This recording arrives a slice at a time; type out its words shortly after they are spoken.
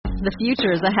The future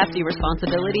is a hefty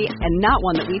responsibility and not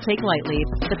one that we take lightly.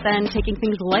 But then taking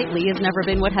things lightly has never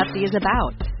been what Hefty is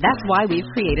about. That's why we've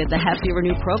created the Hefty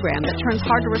Renew program that turns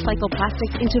hard-to-recycle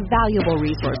plastics into valuable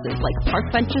resources like park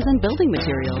benches and building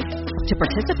materials. To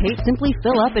participate, simply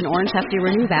fill up an orange Hefty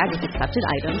Renew bag with accepted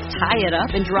items, tie it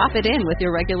up, and drop it in with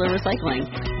your regular recycling.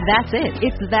 That's it.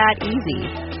 It's that easy.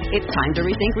 It's time to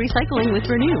rethink recycling with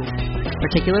Renew.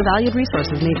 Particular valued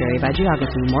resources may vary by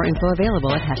geography. More info available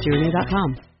at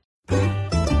heftyrenew.com.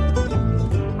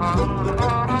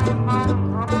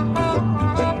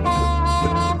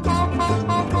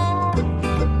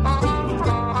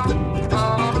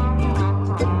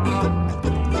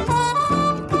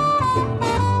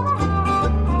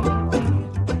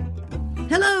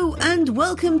 Hello and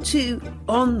welcome to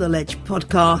On the Ledge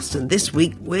podcast, and this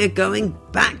week we're going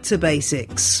back to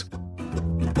basics.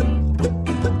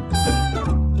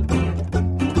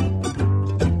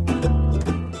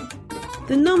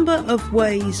 The number of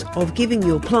ways of giving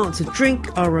your plants a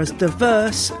drink are as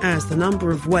diverse as the number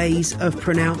of ways of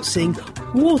pronouncing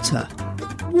water,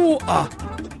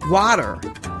 water,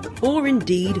 or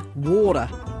indeed water.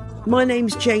 My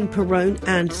name's Jane Perrone,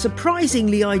 and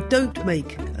surprisingly I don't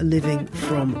make a living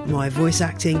from my voice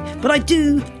acting, but I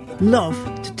do love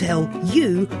to tell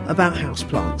you about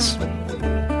houseplants.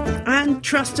 And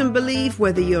trust and believe,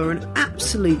 whether you're an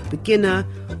absolute beginner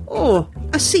or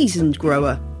a seasoned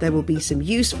grower, there will be some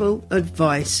useful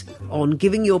advice on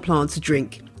giving your plants a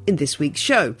drink in this week's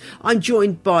show. I'm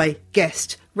joined by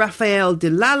guest Raphael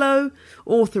DeLallo,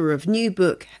 author of new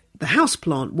book The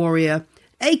Houseplant Warrior,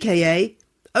 aka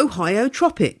Ohio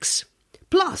Tropics.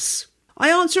 Plus, I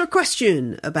answer a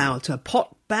question about a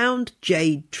pot-bound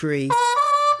jade tree.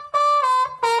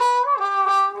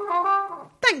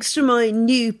 Thanks to my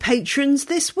new patrons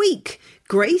this week.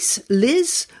 Grace,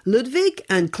 Liz, Ludwig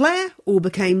and Claire all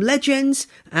became legends,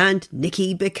 and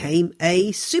Nikki became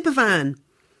a superfan.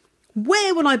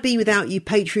 Where would I be without you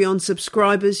Patreon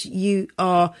subscribers? You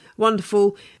are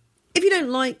wonderful. If you don't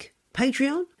like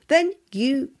Patreon, then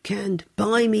you can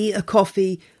buy me a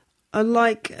coffee. I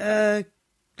like a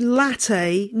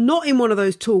latte, not in one of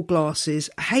those tall glasses.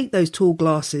 I hate those tall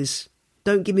glasses.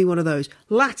 Don't give me one of those.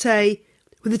 Latte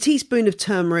with a teaspoon of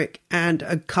turmeric and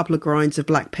a couple of grinds of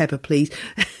black pepper, please.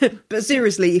 But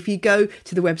seriously, if you go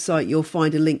to the website, you'll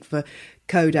find a link for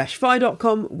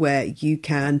co-fi.com where you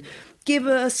can give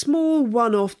a small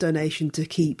one-off donation to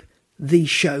keep the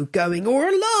show going, or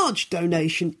a large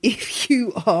donation if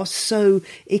you are so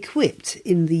equipped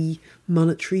in the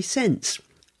monetary sense.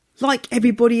 Like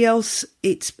everybody else,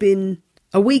 it's been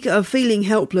a week of feeling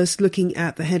helpless looking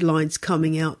at the headlines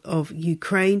coming out of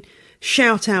Ukraine.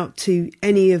 Shout out to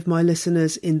any of my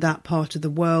listeners in that part of the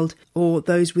world or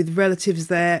those with relatives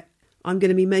there. I'm going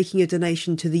to be making a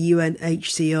donation to the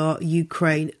UNHCR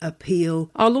Ukraine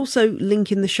appeal. I'll also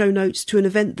link in the show notes to an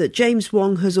event that James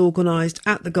Wong has organised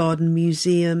at the Garden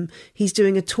Museum. He's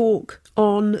doing a talk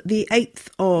on the 8th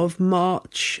of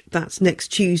March. That's next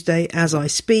Tuesday as I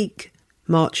speak,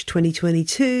 March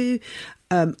 2022.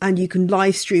 And you can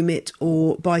live stream it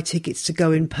or buy tickets to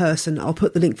go in person. I'll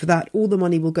put the link for that. All the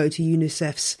money will go to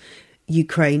UNICEF's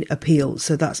Ukraine appeal.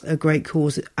 So that's a great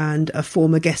cause, and a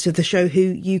former guest of the show who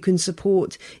you can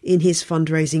support in his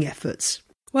fundraising efforts.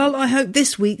 Well, I hope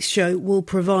this week's show will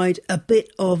provide a bit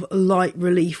of light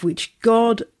relief, which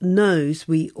God knows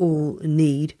we all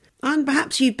need. And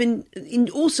perhaps you've been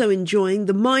also enjoying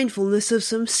the mindfulness of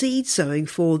some seed sowing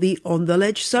for the On the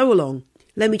Ledge Sow-Along.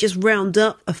 Let me just round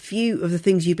up a few of the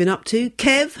things you've been up to.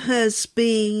 Kev has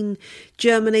been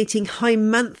germinating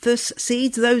hymanthrus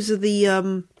seeds. Those are the,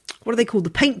 what are they called? The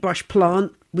paintbrush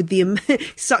plant with the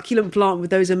succulent plant with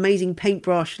those amazing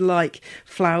paintbrush-like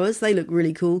flowers. They look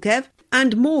really cool, Kev.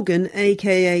 And Morgan,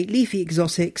 aka Leafy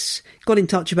Exotics, got in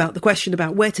touch about the question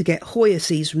about where to get Hoya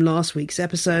seeds from last week's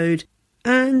episode,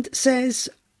 and says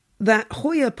that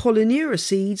Hoya pollinera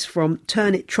seeds from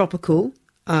Turnip Tropical,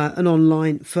 an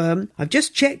online firm, I've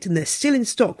just checked and they're still in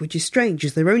stock, which is strange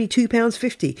as they're only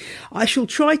 £2.50. I shall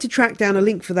try to track down a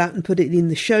link for that and put it in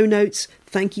the show notes.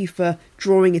 Thank you for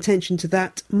drawing attention to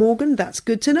that, Morgan. That's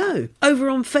good to know. Over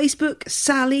on Facebook,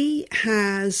 Sally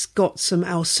has got some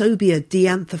Alsobia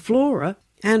dianthiflora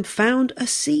and found a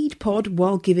seed pod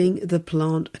while giving the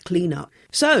plant a clean up.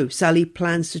 So Sally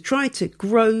plans to try to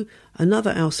grow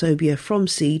another Alsobia from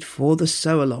seed for the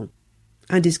sow-along,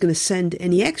 and is going to send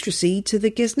any extra seed to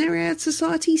the Gesneriad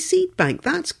Society seed bank.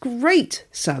 That's great,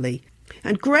 Sally.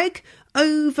 And Greg,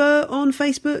 over on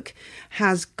Facebook,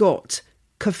 has got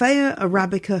Coffea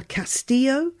arabica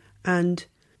Castillo and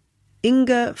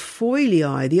Inga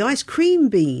foilii, the ice cream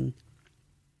bean.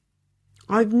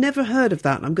 I've never heard of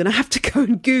that. I'm going to have to go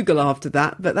and Google after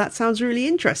that, but that sounds really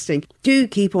interesting. Do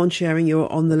keep on sharing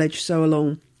your On the Ledge Sow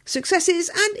Along successes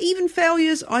and even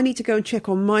failures. I need to go and check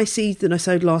on my seeds that I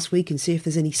sowed last week and see if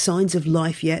there's any signs of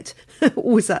life yet.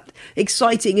 Always that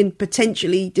exciting and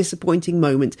potentially disappointing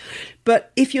moment.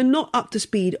 But if you're not up to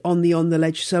speed on the On the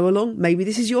Ledge Sow Along, maybe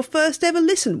this is your first ever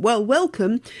listen. Well,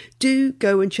 welcome. Do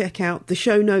go and check out the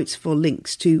show notes for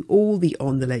links to all the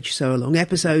On the Ledge Sow Along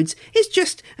episodes. It's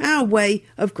just our way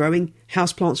of growing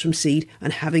houseplants from seed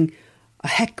and having a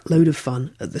heck load of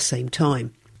fun at the same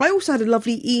time. I also had a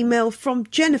lovely email from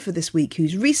Jennifer this week,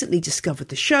 who's recently discovered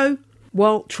the show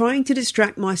while trying to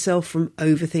distract myself from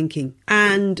overthinking,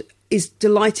 and is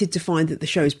delighted to find that the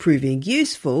show is proving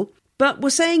useful, but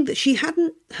was saying that she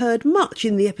hadn't heard much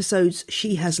in the episodes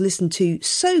she has listened to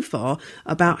so far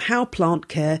about how plant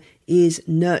care is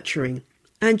nurturing.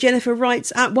 And Jennifer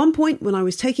writes, at one point when I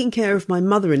was taking care of my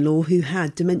mother-in-law who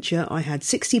had dementia, I had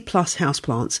 60 plus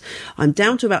houseplants. I'm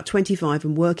down to about 25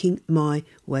 and working my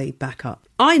way back up.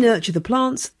 I nurture the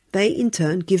plants. They in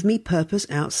turn give me purpose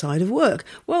outside of work.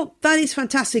 Well, that is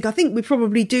fantastic. I think we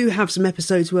probably do have some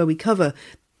episodes where we cover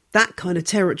that kind of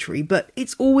territory, but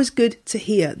it's always good to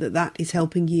hear that that is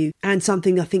helping you, and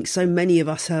something I think so many of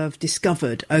us have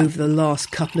discovered over the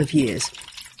last couple of years.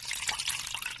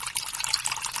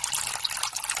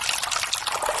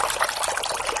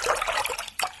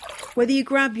 Whether you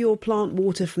grab your plant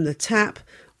water from the tap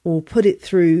or put it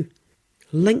through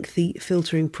lengthy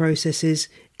filtering processes,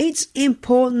 it's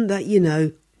important that you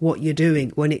know what you're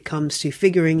doing when it comes to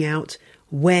figuring out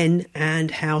when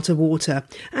and how to water.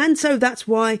 And so that's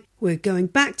why we're going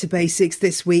back to basics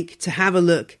this week to have a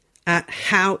look at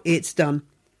how it's done.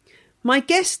 My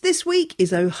guest this week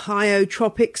is Ohio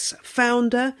Tropics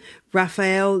founder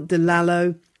Raphael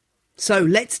DeLallo. So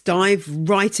let's dive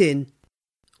right in.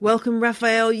 Welcome,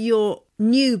 Raphael. Your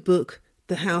new book,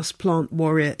 The Houseplant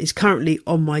Warrior, is currently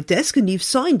on my desk and you've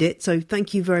signed it. So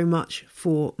thank you very much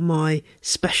for my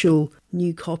special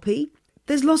new copy.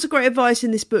 There's lots of great advice in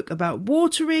this book about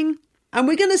watering. And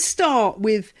we're going to start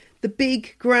with the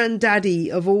big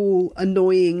granddaddy of all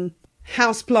annoying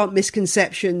houseplant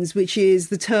misconceptions, which is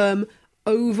the term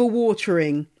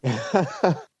overwatering.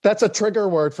 That's a trigger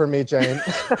word for me, Jane.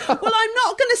 Well, I'm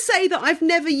not going to say that I've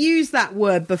never used that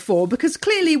word before, because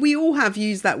clearly we all have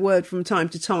used that word from time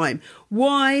to time.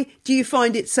 Why do you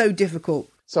find it so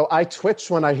difficult? So I twitch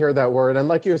when I hear that word. And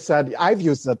like you said, I've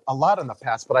used it a lot in the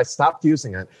past, but I stopped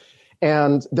using it.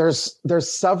 And there's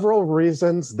several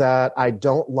reasons that I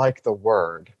don't like the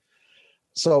word.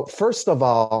 So first of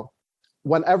all,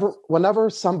 whenever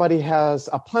somebody has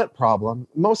a plant problem,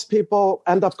 most people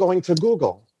end up going to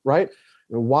Google, right?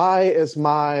 Why is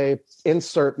my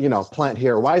insert, plant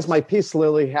here? Why is my peace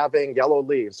lily having yellow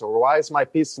leaves? Or why is my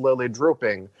peace lily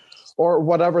drooping? Or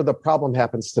whatever the problem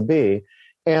happens to be.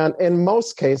 And in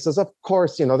most cases, of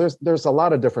course, there's a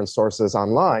lot of different sources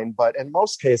online, but in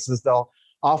most cases, they'll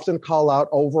often call out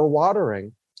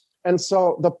overwatering. And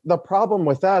so the problem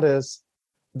with that is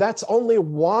that's only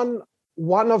one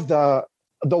of the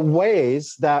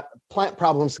ways that plant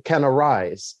problems can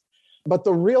arise. But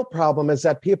the real problem is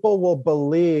that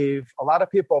a lot of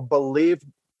people believe,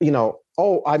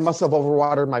 oh, I must have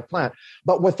overwatered my plant,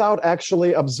 but without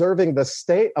actually observing the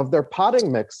state of their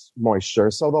potting mix moisture.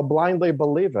 So they'll blindly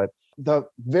believe it. The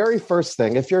very first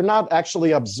thing, if you're not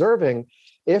actually observing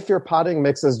if your potting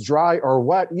mix is dry or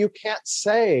wet, you can't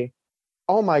say,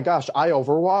 oh my gosh, I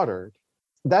overwatered.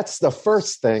 That's the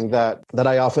first thing that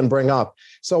I often bring up.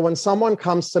 So when someone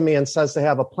comes to me and says they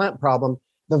have a plant problem,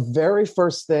 the very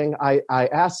first thing I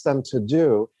ask them to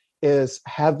do is,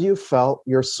 have you felt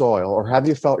your soil or have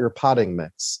you felt your potting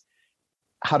mix?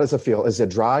 How does it feel? Is it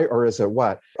dry or is it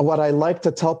wet? What I like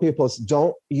to tell people is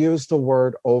don't use the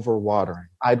word overwatering.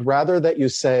 I'd rather that you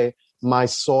say, my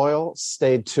soil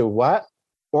stayed too wet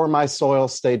or my soil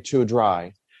stayed too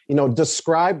dry.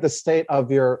 Describe the state of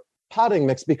your potting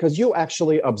mix because you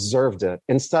actually observed it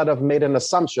instead of made an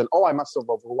assumption, oh, I must have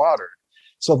overwatered.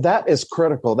 So that is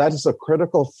critical. That is a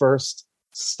critical first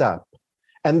step.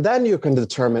 And then you can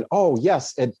determine, oh,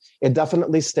 yes, it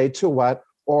definitely stayed too wet,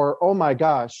 or, oh my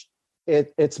gosh,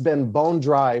 it's been bone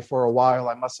dry for a while.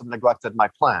 I must have neglected my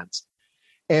plant.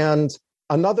 And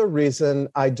another reason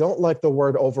I don't like the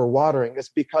word overwatering is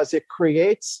because it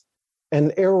creates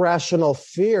an irrational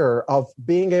fear of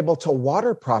being able to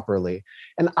water properly.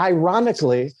 And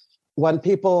ironically,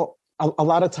 a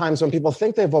lot of times when people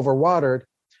think they've overwatered,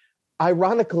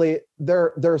 ironically,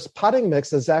 their potting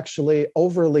mix is actually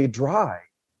overly dry.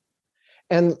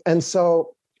 And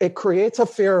so it creates a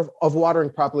fear of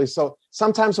watering properly. So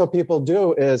sometimes what people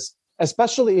do is,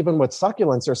 especially even with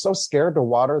succulents, they're so scared to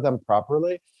water them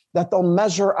properly that they'll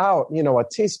measure out, a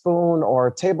teaspoon or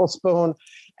a tablespoon.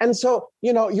 And so,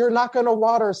 you're not going to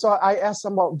water. So I asked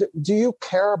them, well, do you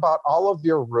care about all of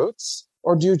your roots,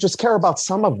 or do you just care about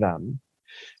some of them?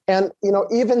 And,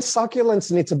 even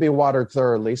succulents need to be watered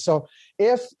thoroughly. So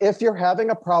if you're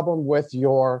having a problem with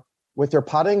your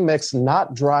potting mix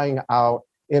not drying out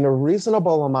in a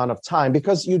reasonable amount of time,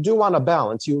 because you do want a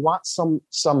balance, you want some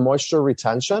moisture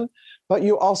retention, but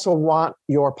you also want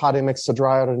your potting mix to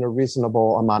dry out in a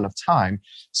reasonable amount of time.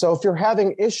 So if you're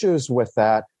having issues with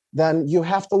that, then you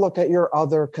have to look at your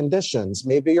other conditions.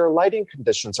 Maybe your lighting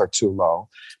conditions are too low.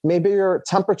 Maybe your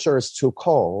temperature is too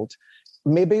cold.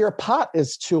 Maybe your pot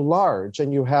is too large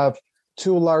and you have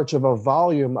too large of a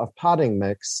volume of potting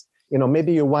mix.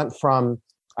 Maybe you went from,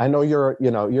 I know you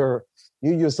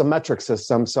use the metric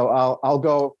system. So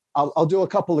I'll do a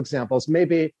couple examples.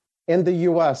 Maybe in the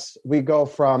US,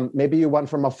 maybe you went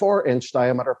from a 4-inch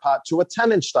diameter pot to a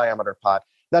 10-inch diameter pot.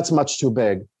 That's much too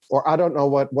big. Or I don't know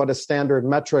what a standard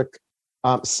metric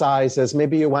size is.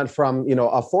 Maybe you went from,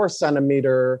 a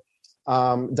 4-centimeter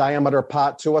diameter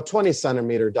pot to a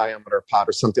 20-centimeter diameter pot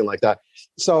or something like that.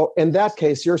 So in that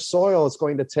case, your soil is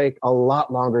going to take a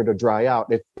lot longer to dry out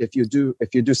if you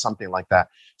do something like that.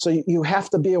 So you have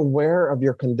to be aware of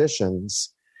your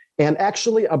conditions and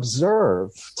actually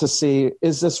observe to see,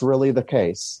 is this really the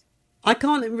case? I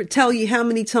can't tell you how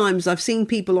many times I've seen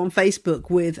people on Facebook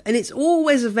and it's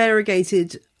always a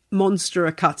variegated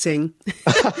monstera cutting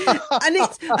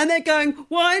and they're going,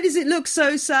 why does it look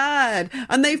so sad?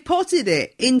 And they've potted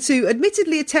it into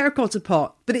admittedly a terracotta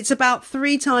pot, but it's about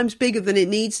 3 times bigger than it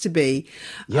needs to be.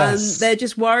 Yes. And they're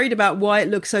just worried about why it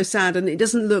looks so sad, and it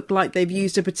doesn't look like they've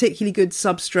used a particularly good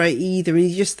substrate either. And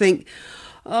you just think,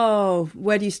 oh,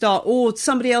 where do you start? Or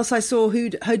somebody else I saw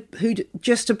who'd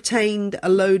just obtained a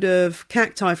load of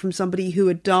cacti from somebody who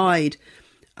had died,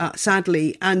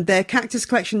 sadly, and their cactus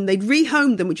collection, they'd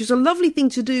rehomed them, which is a lovely thing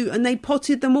to do, and they'd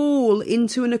potted them all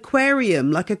into an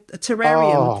aquarium, like a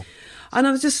terrarium. Oh. And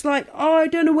I was just like, I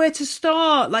don't know where to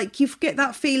start. Like, you get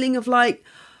that feeling of like,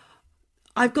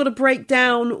 I've got to break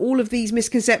down all of these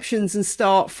misconceptions and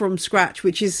start from scratch,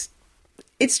 which is,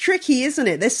 it's tricky, isn't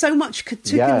it? There's so much to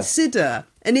consider,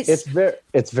 and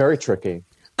it's very tricky.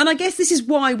 And I guess this is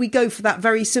why we go for that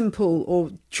very simple,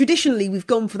 or traditionally we've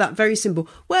gone for that very simple.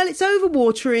 Well, it's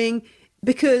overwatering,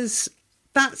 because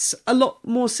that's a lot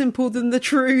more simple than the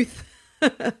truth.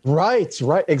 Right,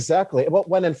 exactly. Well,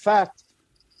 when in fact,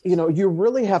 you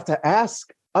really have to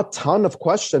ask a ton of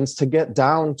questions to get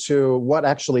down to what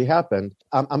actually happened.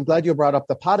 I'm glad you brought up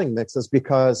the potting mixes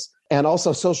and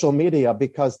also social media,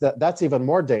 because that's even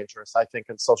more dangerous, I think,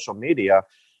 in social media.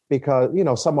 Because,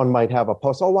 someone might have a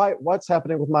post, what's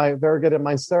happening with my variegated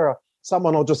monstera?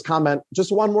 Someone will just comment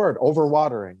just one word,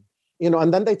 overwatering,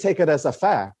 and then they take it as a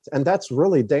fact. And that's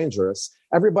really dangerous.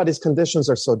 Everybody's conditions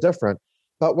are so different.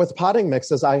 But with potting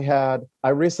mixes, I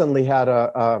recently had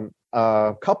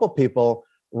a couple people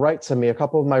write to me, a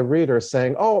couple of my readers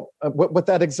saying, with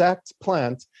that exact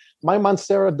plant, my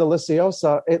Monstera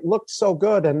deliciosa, it looked so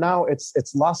good. And now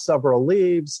it's lost several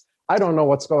leaves. I don't know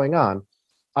what's going on.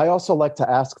 I also like to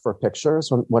ask for pictures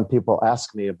when people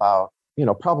ask me about,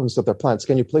 problems with their plants.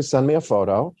 Can you please send me a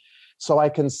photo so I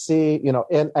can see,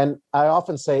 and I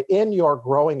often say, in your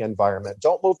growing environment,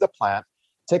 don't move the plant.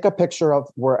 Take a picture of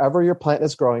wherever your plant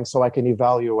is growing so I can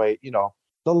evaluate,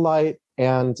 the light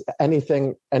and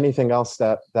anything else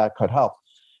that could help.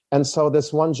 And so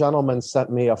this one gentleman sent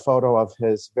me a photo of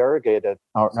his variegated,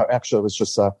 actually it was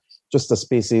just a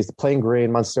species, plain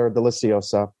green Monstera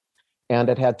deliciosa. And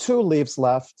it had 2 leaves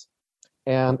left,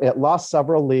 and it lost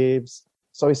several leaves.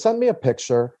 So he sent me a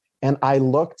picture, and I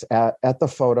looked at the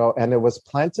photo, and it was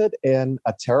planted in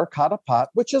a terracotta pot,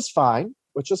 which is fine.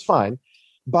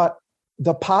 But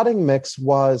the potting mix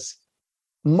was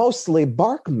mostly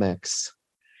bark mix.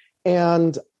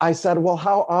 And I said, well,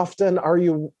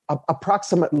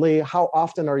 approximately how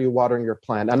often are you watering your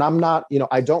plant? And I'm not,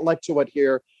 I don't like to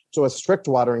adhere to a strict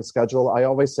watering schedule. I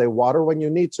always say water when you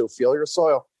need to, feel your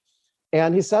soil.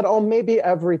 And he said, maybe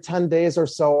every 10 days or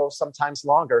so, sometimes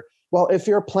longer. Well, if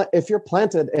you're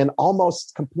planted in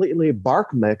almost completely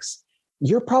bark mix,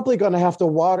 you're probably going to have to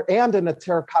water, and in a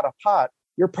terracotta pot,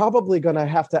 you're probably going to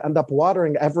have to end up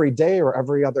watering every day or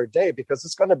every other day, because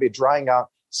it's going to be drying out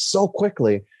so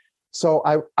quickly. So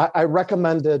I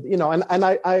recommended, and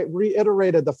I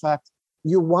reiterated the fact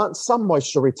you want some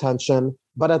moisture retention,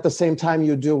 but at the same time,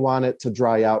 you do want it to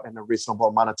dry out in a reasonable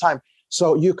amount of time.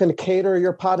 So you can cater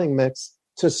your potting mix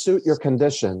to suit your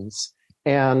conditions.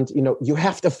 And, you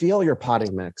have to feel your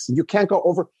potting mix. You can't go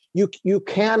over, you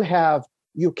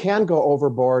can go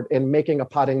overboard in making a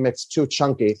potting mix too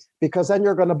chunky, because then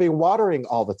you're going to be watering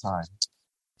all the time.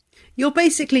 You're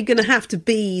basically going to have to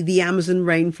be the Amazon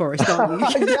rainforest, aren't you?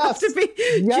 You're going to have to be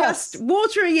just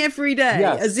watering every day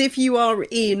as if you are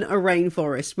in a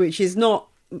rainforest, which is not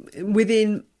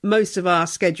within most of our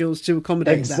schedules to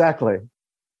accommodate exactly. that.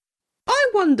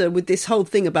 I wonder with this whole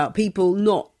thing about people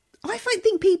not, I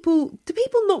think do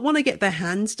people not want to get their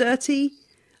hands dirty?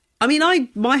 I mean,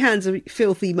 my hands are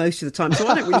filthy most of the time, so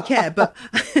I don't really care. But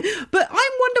I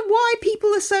wonder why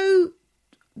people are so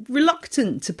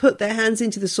reluctant to put their hands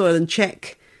into the soil and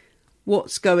check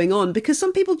what's going on, because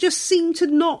some people just seem to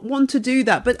not want to do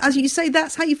that. But as you say,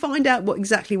 that's how you find out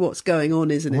exactly what's going on,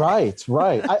 isn't it? Right.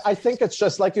 I think it's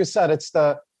just like you said, it's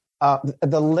the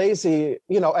lazy,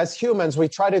 as humans, we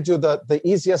try to do the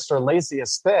easiest or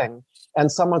laziest thing. And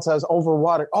someone says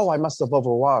overwatered. Oh, I must have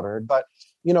overwatered. But,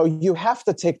 you have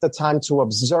to take the time to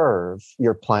observe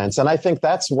your plants. And I think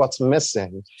that's what's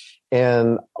missing.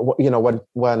 And,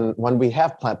 when we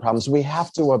have plant problems, we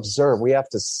have to observe, we have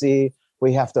to see,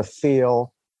 we have to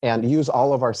feel and use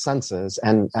all of our senses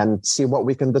and see what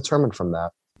we can determine from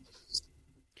that.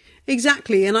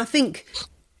 Exactly. And I think,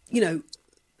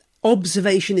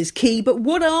 observation is key. But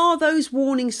what are those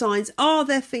warning signs? Are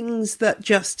there things that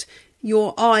just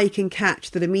your eye can catch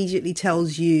that immediately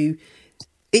tells you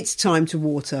it's time to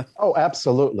water? Oh,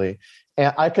 absolutely.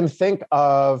 And I can think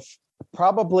of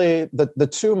probably the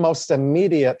two most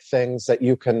immediate things that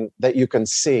you can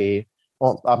see.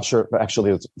 Well, I'm sure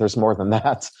actually there's more than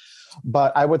that.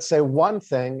 But I would say one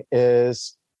thing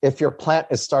is if your plant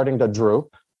is starting to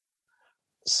droop.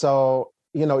 So,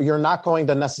 you're not going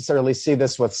to necessarily see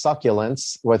this with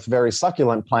succulents, with very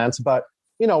succulent plants, but,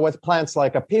 with plants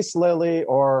like a peace lily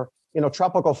or,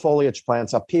 tropical foliage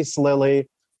plants, a peace lily,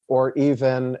 or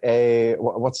even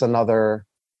what's another,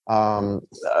 begonias,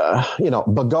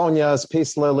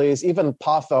 peace lilies, even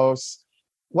pothos.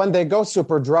 When they go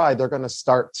super dry, they're going to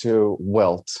start to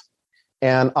wilt.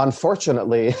 And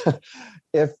unfortunately,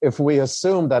 if we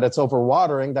assume that it's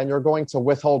overwatering, then you're going to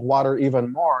withhold water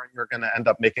even more, and you're going to end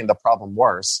up making the problem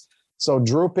worse. So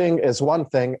drooping is one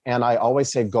thing. And I always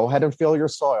say, go ahead and feel your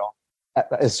soil.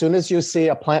 As soon as you see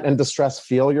a plant in distress,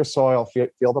 feel your soil,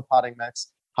 feel the potting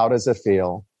mix. How does it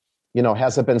feel?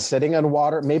 Has it been sitting in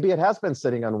water? Maybe it has been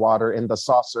sitting in water in the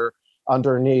saucer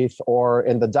underneath or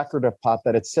in the decorative pot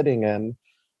that it's sitting in.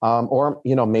 Or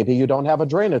maybe you don't have a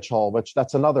drainage hole, which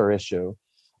that's another issue.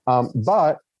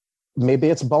 But maybe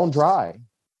it's bone dry,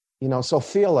 so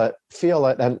feel it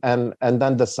and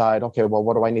then decide, okay, well,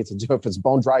 what do I need to do? If it's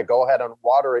bone dry, go ahead and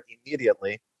water it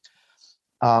immediately.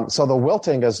 So the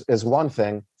wilting is one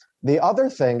thing. The other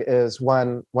thing is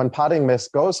when potting mix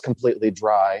goes completely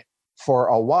dry for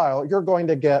a while, you're going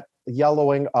to get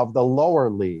yellowing of the lower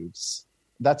leaves.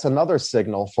 That's another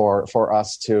signal for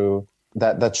us to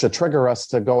that should trigger us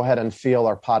to go ahead and feel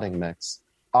our potting mix.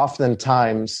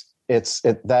 Oftentimes,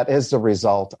 that is the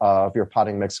result of your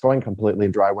potting mix going completely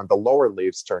dry when the lower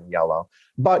leaves turn yellow.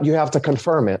 But you have to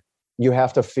confirm it. You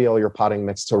have to feel your potting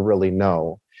mix to really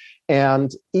know.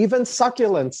 And even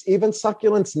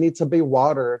succulents need to be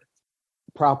watered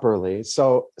properly.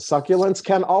 So succulents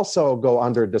can also go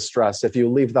under distress if you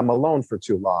leave them alone for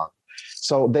too long.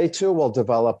 So they too will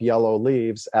develop yellow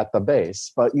leaves at the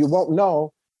base, but you won't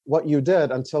know what you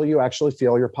did until you actually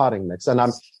feel your potting mix. And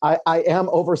I am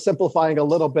oversimplifying a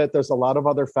little bit. There's a lot of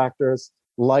other factors.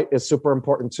 Light is super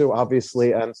important too,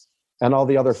 obviously, and all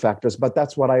the other factors. But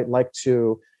that's what I like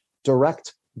to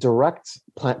direct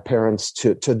plant parents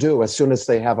to do as soon as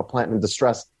they have a plant in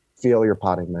distress. Feel your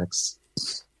potting mix.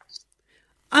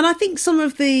 And I think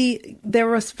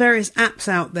there are various apps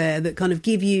out there that kind of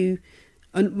give you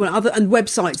and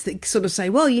websites that sort of say,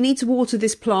 well, you need to water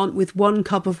this plant with 1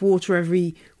 cup of water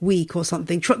every week or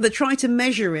something, that try to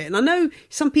measure it. And I know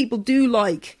some people do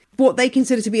like what they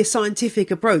consider to be a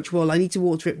scientific approach. Well, I need to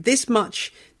water it this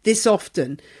much, this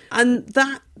often. And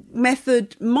that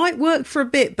method might work for a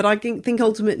bit, but I think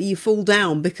ultimately you fall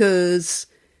down because,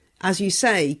 as you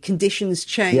say, conditions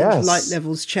change, yes. Light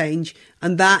levels change,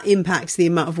 and that impacts the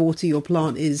amount of water your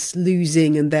plant is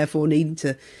losing and therefore needing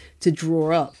to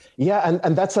draw up. Yeah,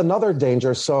 and that's another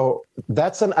danger. So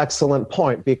that's an excellent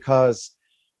point, because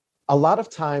a lot of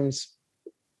times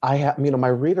I have, my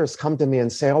readers come to me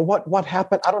and say, oh, what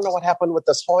happened? I don't know what happened with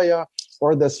this Hoya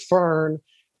or this fern.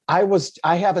 I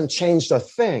haven't changed a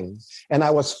thing, and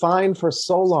I was fine for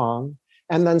so long,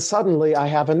 and then suddenly I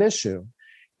have an issue.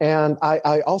 And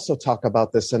I also talk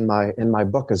about this in my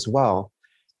book as well.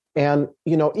 And,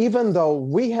 even though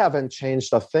we haven't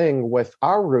changed a thing with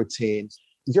our routine,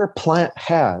 your plant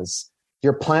has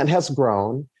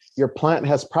grown. Your plant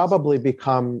has probably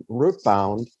become root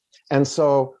bound. And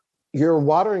so your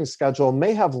watering schedule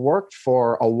may have worked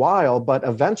for a while, but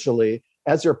eventually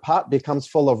as your pot becomes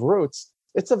full of roots,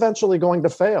 it's eventually going to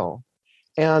fail.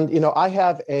 And, I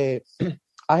have a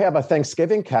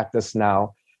Thanksgiving cactus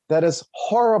now that is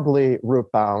horribly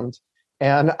root bound.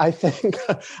 And I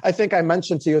think I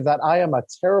mentioned to you that I am a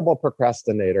terrible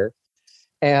procrastinator.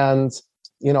 And,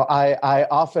 I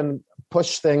often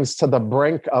push things to the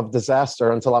brink of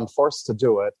disaster until I'm forced to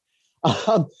do it.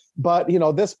 But,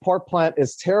 this poor plant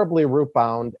is terribly root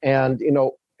bound. And,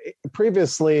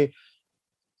 previously,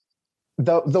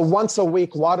 the once a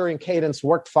week watering cadence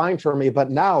worked fine for me.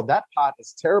 But now that pot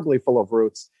is terribly full of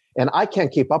roots and I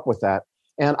can't keep up with that.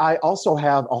 And I also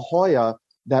have a Hoya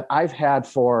that I've had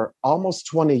for almost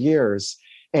 20 years.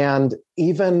 And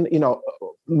even,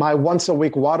 my once a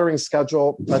week watering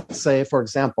schedule, let's say, for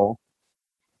example,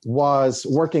 was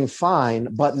working fine.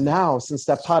 But now, since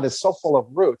that pot is so full of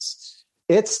roots,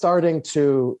 it's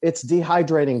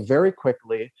dehydrating very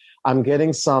quickly. I'm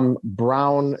getting some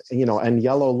brown, and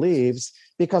yellow leaves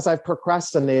because I've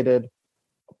procrastinated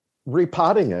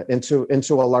repotting it into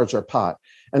a larger pot.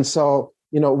 And so,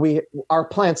 our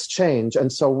plants change.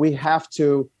 And so we have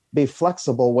to be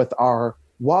flexible with our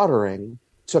watering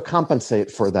to compensate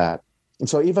for that. And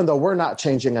so even though we're not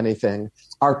changing anything,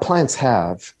 our plants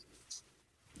have.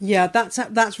 Yeah,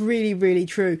 that's really, really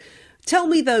true. Tell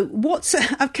me though,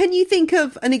 can you think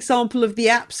of an example of the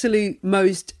absolute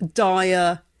most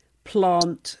dire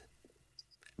plant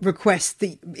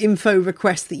info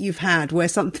request that you've had, where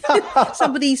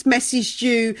somebody's messaged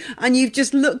you and you've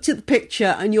just looked at the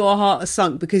picture and your heart has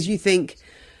sunk because you think,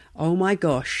 oh my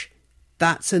gosh,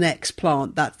 that's an X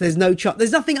plant. There's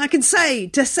nothing I can say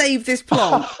to save this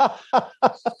plant.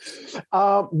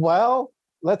 Well,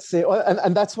 let's see.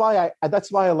 And that's why I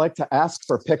like to ask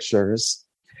for pictures.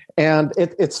 And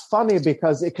it's funny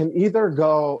because it can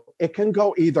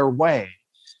go either way.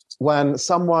 When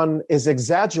someone is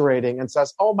exaggerating and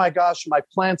says, oh my gosh, my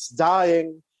plant's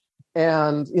dying.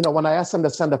 And, when I ask them to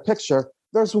send a picture,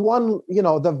 there's one,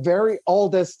 the very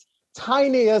oldest,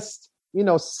 tiniest,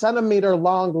 centimeter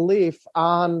long leaf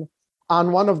on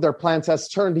one of their plants has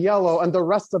turned yellow and the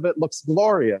rest of it looks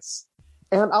glorious.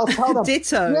 And I'll tell them,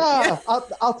 ditto. Yeah,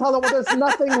 I'll tell them, well, there's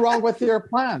nothing wrong with your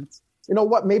plant. You know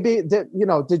what, maybe, did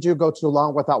you go too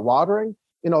long without watering?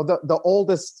 The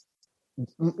oldest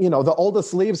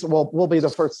leaves will be the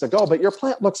first to go, but your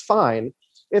plant looks fine.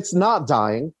 It's not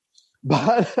dying.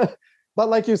 But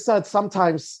like you said,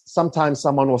 sometimes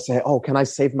someone will say, oh, can I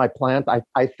save my plant? I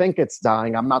think it's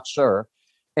dying. I'm not sure.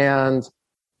 And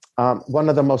one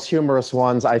of the most humorous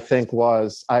ones, I think,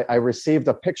 was I received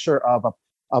a picture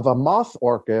of a moth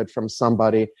orchid from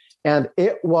somebody, and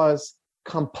it was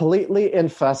completely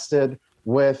infested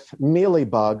with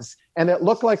mealybugs. And it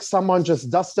looked like someone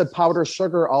just dusted powdered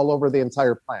sugar all over the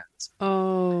entire plant.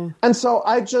 Oh. And so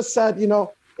I just said,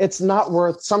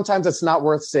 sometimes it's not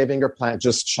worth saving your plant.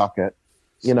 Just chuck it,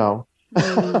 Mm.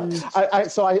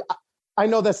 I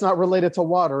know that's not related to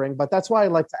watering, but that's why I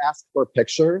like to ask for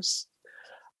pictures.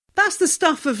 That's the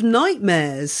stuff of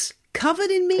nightmares.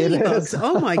 Covered in mealybugs.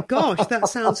 Oh my gosh, that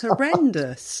sounds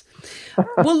horrendous.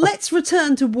 Well, let's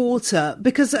return to water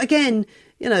because, again,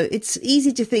 it's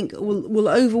easy to think, well,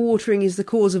 overwatering is the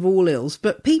cause of all ills,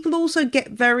 but people also get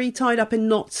very tied up in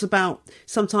knots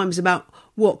sometimes about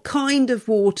what kind of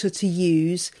water to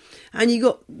use. And you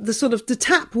got the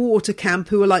tap water camp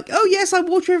who are like, oh yes, I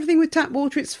water everything with tap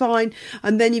water, it's fine.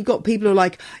 And then you've got people who are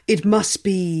like, it must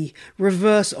be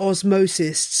reverse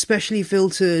osmosis, specially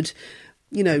filtered,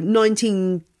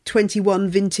 1921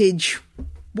 vintage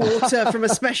water from a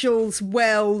special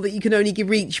well that you can only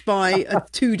reach by a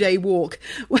 2-day walk.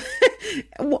 What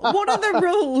are the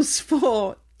rules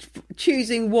for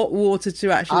choosing what water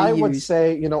to actually use? I would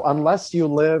say, unless you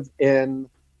live in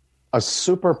a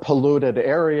super polluted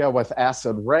area with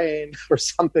acid rain or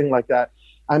something like that,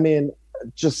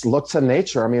 just look to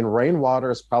nature.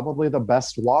 Rainwater is probably the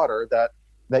best water that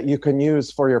you can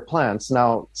use for your plants.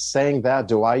 Now, saying that,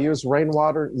 do I use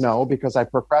rainwater? No, because I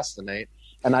procrastinate.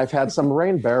 And I've had some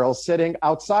rain barrels sitting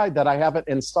outside that I haven't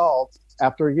installed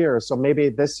after years. So maybe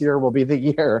this year will be the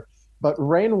year. But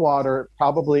rainwater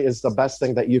probably is the best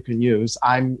thing that you can use.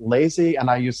 I'm lazy and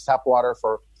I use tap water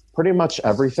for pretty much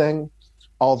everything.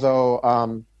 Although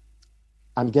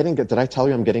did I tell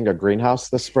you I'm getting a greenhouse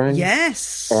this spring?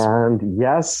 Yes. And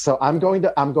yes, so I'm going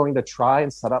to try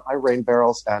and set up my rain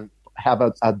barrels and have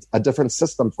a different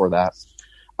system for that.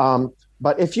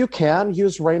 But if you can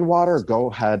use rainwater, go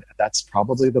ahead. That's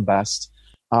probably the best.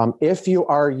 If you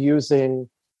are using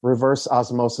reverse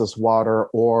osmosis water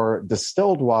or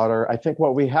distilled water, I think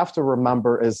what we have to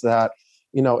remember is that,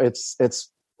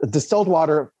 it's distilled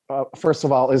water, first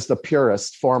of all, is the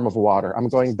purest form of water. I'm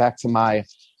going back to my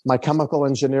chemical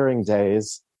engineering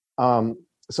days.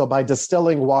 So by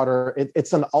distilling water,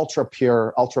 it's an ultra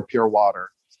pure water.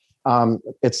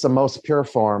 It's the most pure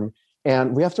form.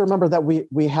 And we have to remember that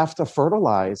we have to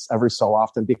fertilize every so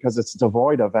often because it's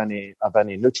devoid of any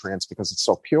nutrients because it's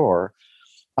so pure.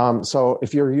 So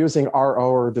if you're using RO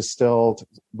or distilled,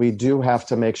 we do have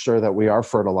to make sure that we are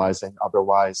fertilizing.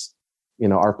 Otherwise,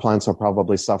 our plants will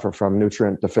probably suffer from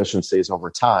nutrient deficiencies over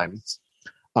time.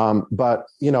 But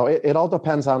it all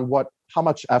depends on how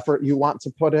much effort you want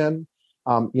to put in.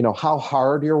 How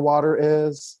hard your water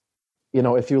is.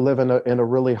 If you live in a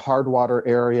really hard water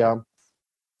area.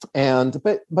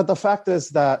 But the fact is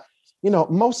that,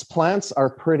 most plants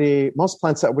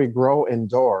that we grow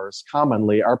indoors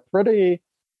commonly are pretty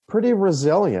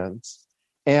resilient.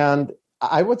 And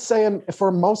I would say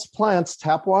for most plants,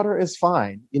 tap water is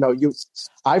fine.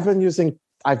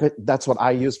 That's what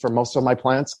I use for most of my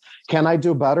plants. Can I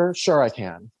do better? Sure, I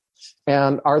can.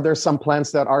 And are there some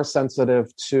plants that are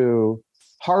sensitive to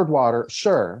hard water?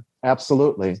 Sure,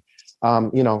 absolutely.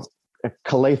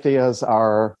 Calatheas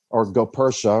or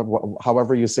Gopertia,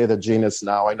 however you say the genus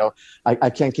now. I know I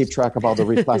can't keep track of all the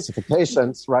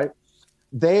reclassifications, right?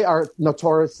 They are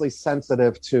notoriously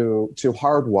sensitive to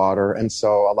hard water. And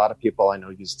so a lot of people I know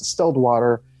use distilled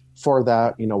water for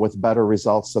that, with better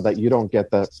results so that you don't get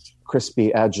the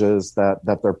crispy edges that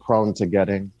they're prone to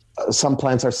getting. Some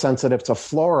plants are sensitive to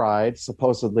fluoride,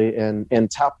 supposedly in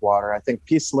tap water. I think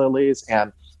peace lilies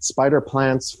and spider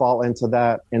plants fall into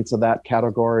that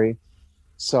category.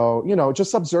 So,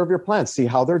 just observe your plants, see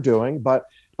how they're doing. But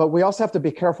we also have to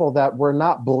be careful that we're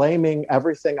not blaming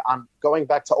everything on going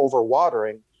back to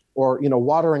overwatering or,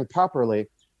 watering properly.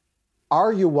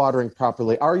 Are you watering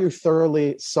properly? Are you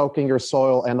thoroughly soaking your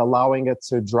soil and allowing it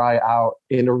to dry out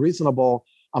in a reasonable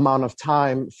amount of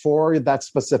time for that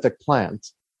specific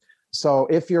plant? So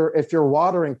if you're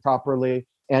watering properly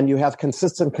and you have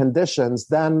consistent conditions,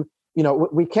 then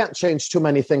we can't change too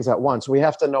many things at once. We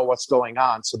have to know what's going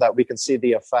on so that we can see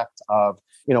the effect of,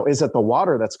 is it the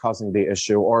water that's causing the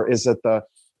issue, or is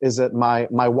it my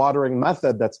watering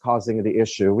method that's causing the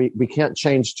issue? We can't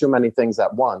change too many things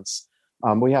at once.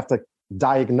 We have to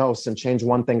diagnose and change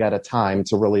one thing at a time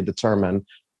to really determine,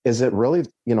 is it really,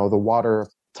 the water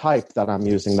type that I'm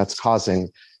using that's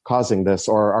causing this,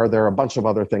 or are there a bunch of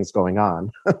other things going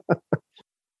on?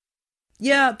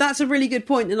 Yeah, that's a really good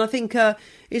point. And I think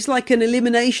it's like an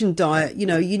elimination diet. You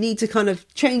need to kind of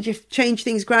change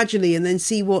things gradually and then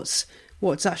see what's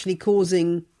actually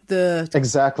causing the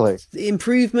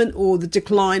improvement or the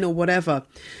decline or whatever.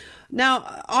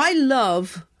 Now, I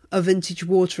love a vintage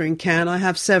watering can. I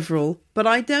have several, but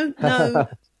I don't know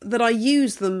that I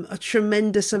use them a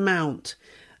tremendous amount.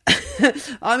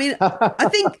 I mean, I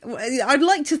think I'd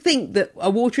like to think that a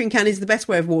watering can is the best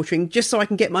way of watering, just so I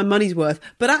can get my money's worth.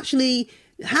 But actually,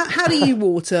 how do you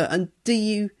water, and do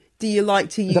you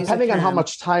like to use? Depending on how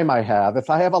much time I have.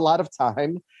 If I have a lot of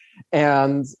time,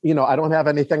 and I don't have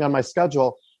anything on my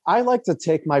schedule, I like to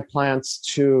take my plants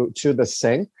to the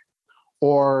sink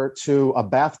or to a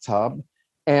bathtub,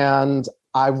 and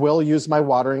I will use my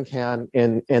watering can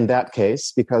in that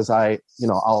case, because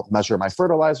I'll measure my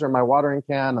fertilizer in my watering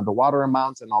can and the water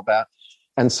amount and all that.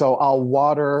 And so I'll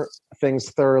water things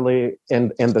thoroughly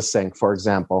in the sink, for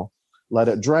example, let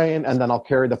it drain, and then I'll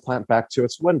carry the plant back to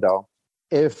its window.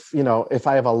 If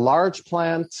I have a large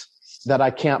plant that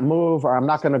I can't move, or I'm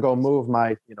not going to go move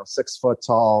my 6-foot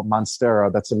tall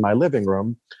Monstera that's in my living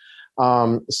room,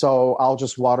 so I'll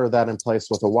just water that in place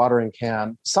with a watering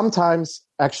can. Sometimes,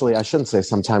 actually, I shouldn't say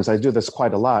sometimes, I do this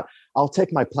quite a lot. I'll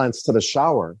take my plants to the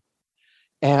shower.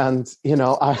 And,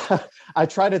 I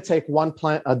try to take one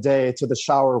plant a day to the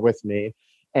shower with me.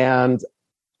 And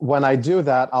when I do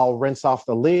that, I'll rinse off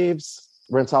the leaves,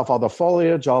 rinse off all the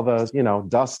foliage, all the,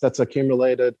 dust that's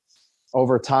accumulated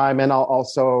over time. And I'll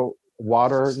also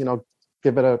water,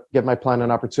 give my plant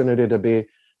an opportunity to be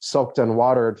soaked and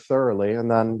watered thoroughly, and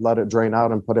then let it drain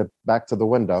out and put it back to the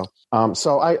window.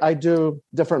 So I do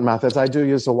different methods. I do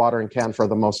use a watering can for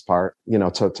the most part,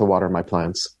 to water my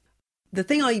plants. The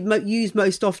thing I use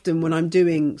most often when I'm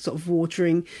doing sort of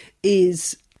watering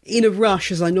is in a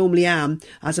rush, as I normally am,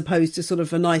 as opposed to sort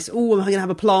of a nice, I'm going to have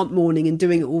a plant morning and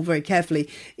doing it all very carefully,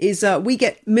 is we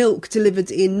get milk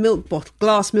delivered in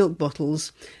glass milk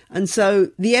bottles. And so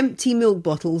the empty milk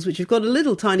bottles, which have got a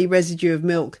little tiny residue of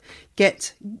milk,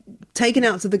 get taken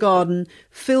out to the garden,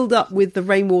 filled up with the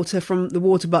rainwater from the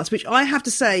water butts, which I have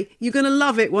to say, you're going to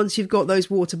love it once you've got those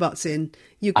water butts in.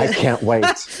 I can't wait.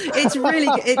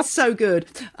 It's so good.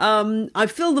 I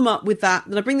fill them up with that,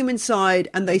 then I bring them inside,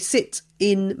 and they sit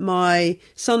in my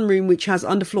sunroom, which has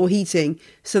underfloor heating.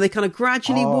 So they kind of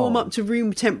gradually warm up to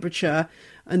room temperature.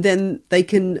 and then they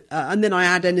can, and then I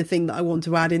add anything that I want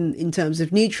to add in terms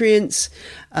of nutrients,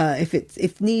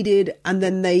 if needed, and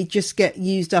then they just get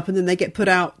used up, and then they get put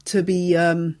out to be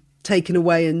taken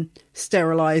away and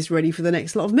sterilised, ready for the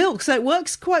next lot of milk. So it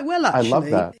works quite well, actually. I love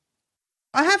that.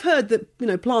 I have heard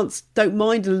that, plants don't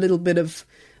mind a little bit of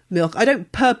milk. I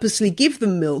don't purposely give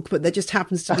them milk, but there just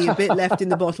happens to be a bit left in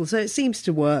the bottle. So it seems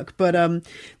to work. But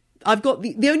I've got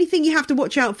the only thing you have to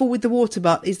watch out for with the water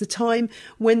butt is the time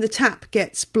when the tap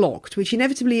gets blocked, which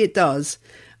inevitably it does.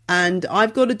 And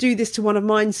I've got to do this to one of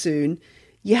mine soon.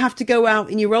 You have to go out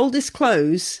in your oldest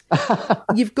clothes.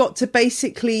 You've got to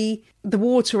basically the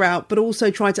water out, but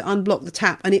also try to unblock the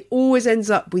tap. And it always ends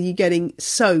up with you getting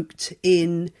soaked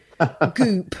in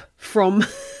goop from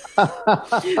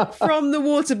from the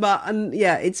water butt. And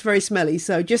yeah, it's very smelly.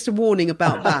 So just a warning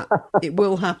about that. It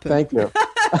will happen. Thank you.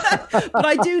 But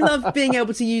I do love being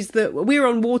able to use we're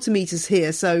on water meters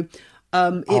here. So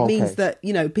it means that,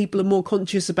 people are more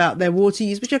conscious about their water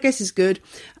use, which I guess is good.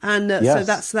 And yes.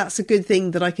 So that's a good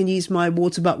thing that I can use my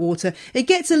water butt water. It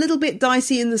gets a little bit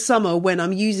dicey in the summer when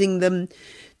I'm using them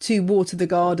to water the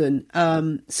garden.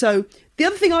 So the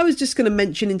other thing I was just going to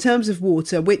mention in terms of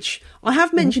water, which I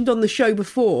have mentioned on the show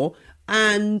before,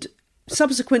 and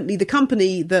subsequently the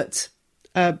company that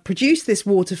produced this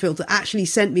water filter actually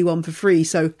sent me one for free.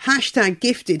 So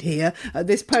 #gifted here at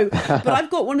this point. But I've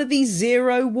got one of these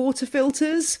zero water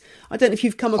filters. I don't know if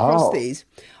you've come across these.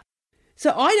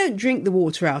 So I don't drink the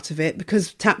water out of it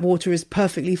because tap water is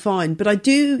perfectly fine. But I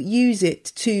do use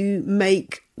it to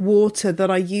make water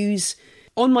that I use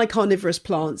on my carnivorous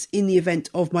plants in the event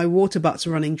of my water butts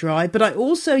running dry. But I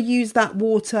also use that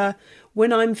water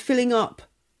when I'm filling up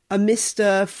a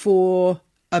mister for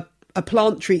a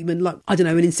plant treatment, like, I don't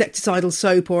know, an insecticidal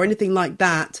soap or anything like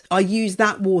that. I use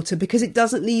that water because it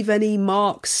doesn't leave any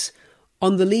marks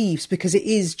on the leaves, because it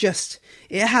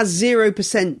has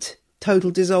 0% total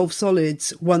dissolved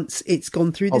solids once it's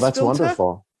gone through this filter. Oh, that's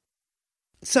wonderful.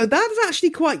 So that's actually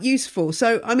quite useful.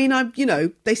 So, I mean,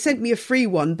 they sent me a free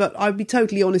one, but I'd be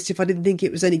totally honest if I didn't think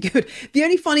it was any good. The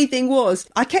only funny thing was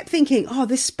I kept thinking,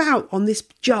 this spout on this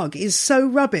jug is so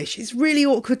rubbish. It's really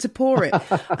awkward to pour it.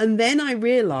 And then I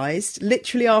realised,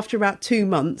 literally after about 2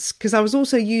 months, because I was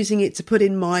also using it to put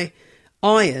in my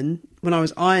iron when I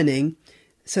was ironing,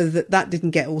 so that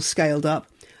didn't get all scaled up.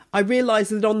 I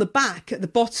realised that on the back, at the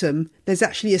bottom, there's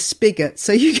actually a spigot.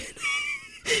 So you can...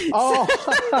 Oh.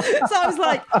 So I was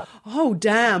like, oh,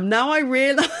 damn. Now I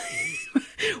realise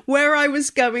where I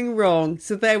was going wrong.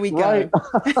 So there we go. Right.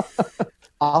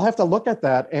 I'll have to look at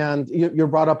that. And you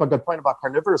brought up a good point about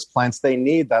carnivorous plants. They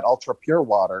need that ultra pure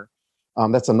water.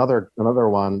 That's another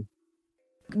one.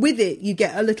 With it, you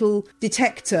get a little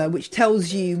detector which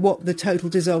tells you what the total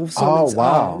dissolved solids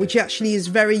are, which actually is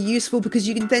very useful because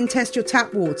you can then test your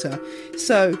tap water.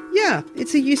 So, yeah,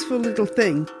 it's a useful little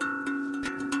thing.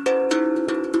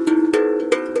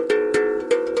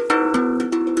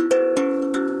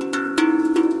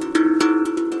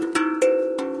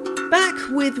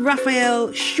 With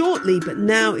Raphael shortly, but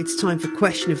now it's time for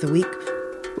Question of the Week,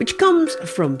 which comes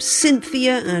from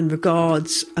Cynthia and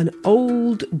regards an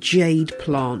old jade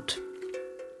plant.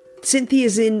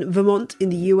 Cynthia's in Vermont in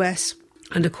the US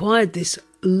and acquired this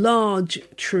large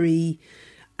tree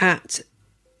at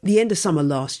the end of summer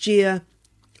last year.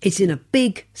 It's in a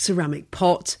big ceramic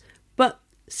pot, but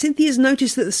Cynthia's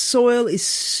noticed that the soil is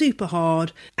super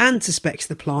hard and suspects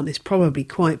the plant is probably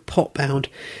quite pot-bound.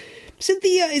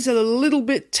 Cynthia is a little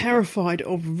bit terrified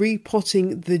of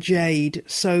repotting the jade,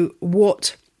 so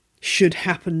what should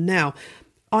happen now?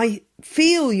 I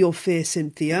feel your fear,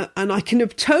 Cynthia, and I can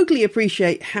totally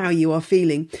appreciate how you are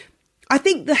feeling. I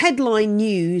think the headline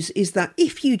news is that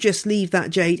if you just leave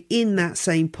that jade in that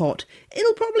same pot,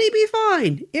 it'll probably be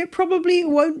fine. It probably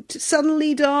won't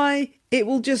suddenly die. It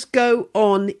will just go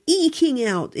on eking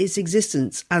out its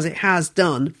existence as it has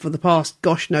done for the past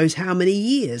gosh knows how many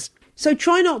years. So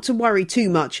try not to worry too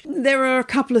much. There are a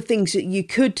couple of things that you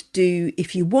could do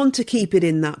if you want to keep it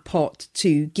in that pot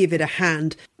to give it a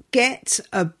hand. Get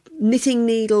a knitting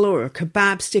needle or a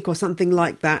kebab stick or something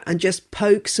like that and just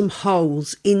poke some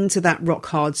holes into that rock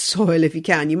hard soil if you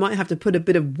can. You might have to put a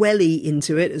bit of welly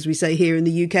into it, as we say here in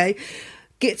the UK.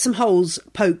 Get some holes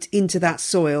poked into that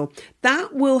soil.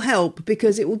 That will help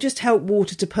because it will just help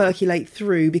water to percolate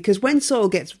through, because when soil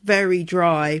gets very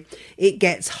dry, it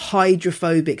gets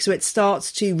hydrophobic. So it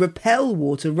starts to repel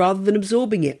water rather than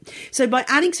absorbing it. So by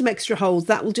adding some extra holes,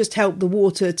 that will just help the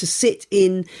water to sit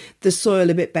in the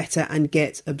soil a bit better and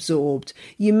get absorbed.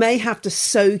 You may have to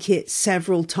soak it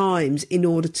several times in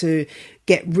order to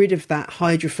get rid of that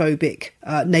hydrophobic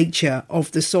nature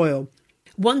of the soil.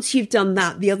 Once you've done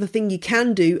that, the other thing you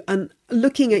can do, and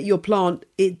looking at your plant,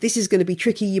 this is going to be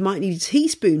tricky. You might need a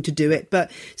teaspoon to do it,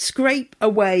 but scrape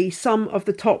away some of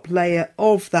the top layer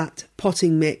of that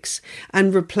potting mix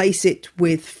and replace it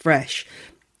with fresh.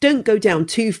 Don't go down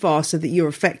too far so that you're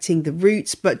affecting the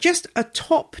roots, but just a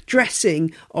top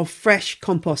dressing of fresh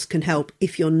compost can help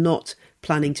if you're not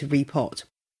planning to repot.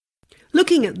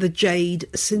 Looking at the jade,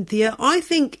 Cynthia, I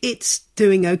think it's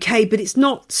doing okay, but it's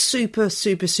not super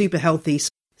healthy.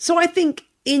 So I think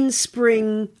in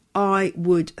spring, I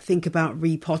would think about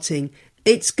repotting.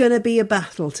 It's going to be a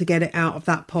battle to get it out of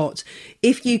that pot.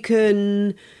 If you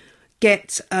can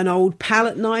get an old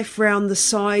palette knife round the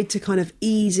side to kind of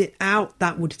ease it out,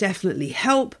 that would definitely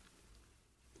help.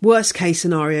 Worst case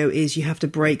scenario is you have to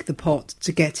break the pot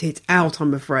to get it out,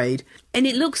 I'm afraid. And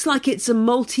it looks like it's a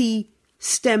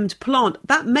multi-stemmed plant.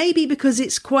 That may be because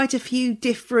it's quite a few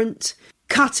different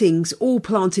cuttings all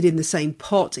planted in the same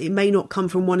pot. It may not come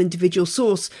from one individual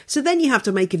source. So then you have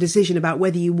to make a decision about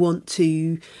whether you want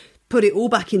to put it all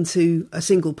back into a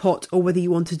single pot or whether you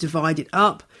want to divide it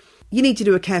up. You need to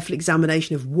do a careful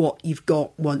examination of what you've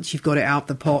got once you've got it out of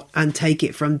the pot and take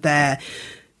it from there.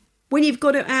 When you've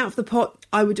got it out of the pot,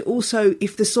 I would also,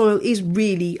 if the soil is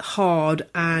really hard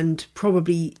and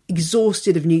probably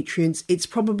exhausted of nutrients, it's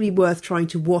probably worth trying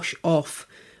to wash off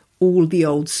all the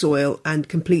old soil and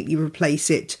completely replace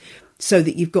it so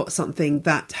that you've got something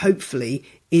that hopefully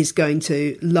is going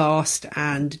to last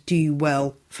and do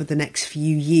well for the next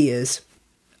few years.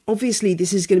 Obviously,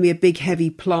 this is going to be a big, heavy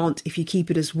plant if you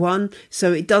keep it as one,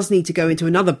 so it does need to go into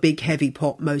another big, heavy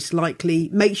pot, most likely.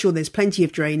 Make sure there's plenty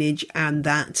of drainage and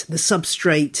that the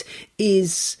substrate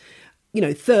is,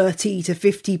 30 to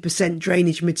 50%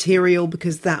 drainage material,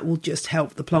 because that will just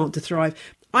help the plant to thrive.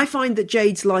 I find that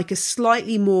jades like a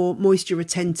slightly more moisture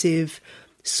retentive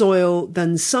soil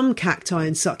than some cacti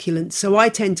and succulents, so I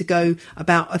tend to go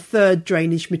about a third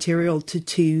drainage material to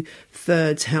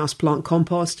 2/3 houseplant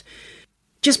compost.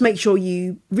 Just make sure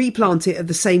you replant it at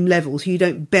the same level so you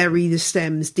don't bury the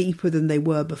stems deeper than they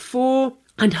were before,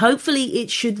 and hopefully it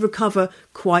should recover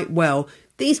quite well.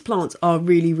 These plants are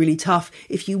really tough.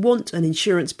 If you want an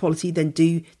insurance policy, then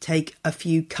do take a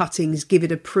few cuttings, give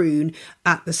it a prune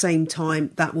at the same time.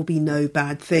 That will be no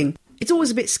bad thing. It's always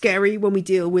a bit scary when we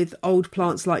deal with old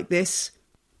plants like this,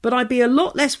 but I'd be a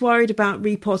lot less worried about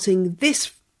repotting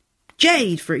this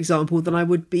jade, for example, than I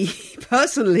would be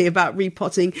personally about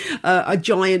repotting a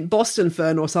giant Boston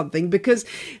fern or something, because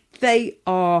they're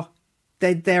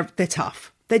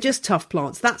tough. They're just tough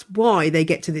plants. That's why they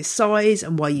get to this size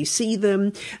and why you see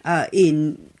them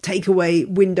in takeaway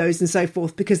windows and so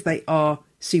forth, because they are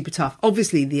super tough.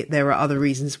 Obviously, there are other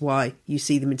reasons why you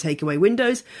see them in takeaway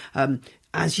windows,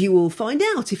 as you will find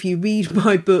out if you read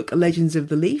my book, Legends of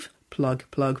the Leaf. Plug.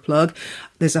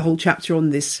 There's a whole chapter on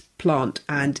this plant,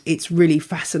 and it's really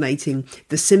fascinating,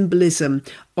 the symbolism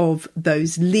of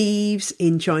those leaves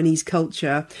in Chinese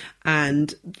culture,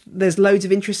 and there's loads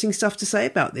of interesting stuff to say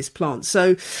about this plant.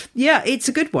 So yeah, it's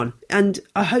a good one, and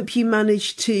I hope you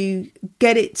manage to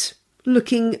get it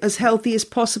looking as healthy as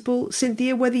possible,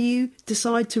 Cynthia, whether you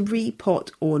decide to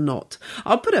repot or not.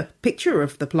 I'll put a picture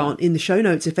of the plant in the show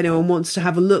notes if anyone wants to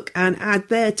have a look and add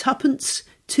their tuppence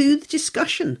to the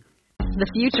discussion. The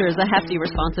future is a hefty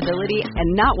responsibility and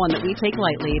not one that we take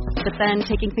lightly. But then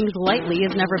taking things lightly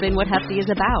has never been what Hefty is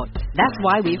about. That's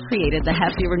why we've created the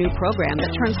Hefty Renew program that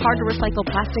turns hard-to-recycle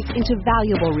plastics into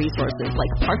valuable resources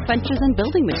like park benches and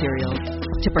building materials.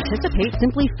 To participate,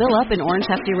 simply fill up an orange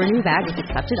Hefty Renew bag with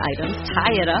accepted items,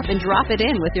 tie it up, and drop it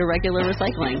in with your regular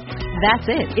recycling. That's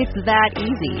it. It's that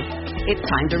easy. It's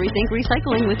time to rethink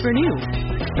recycling with Renew.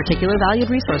 Particular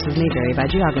valued resources may vary by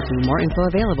geography. More info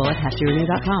available at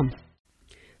heftyrenew.com.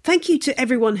 Thank you to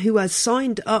everyone who has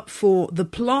signed up for the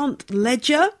Plant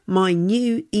Ledger, my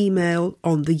new email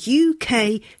on the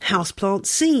UK houseplant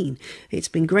scene. It's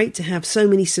been great to have so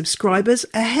many subscribers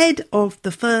ahead of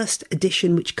the first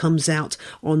edition, which comes out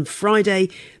on Friday,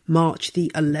 March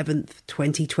the 11th,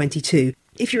 2022.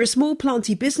 If you're a small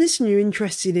planty business and you're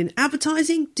interested in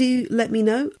advertising, do let me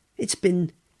know. It's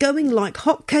been going like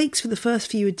hotcakes for the first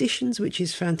few editions, which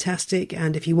is fantastic.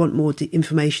 And if you want more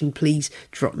information, please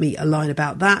drop me a line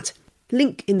about that.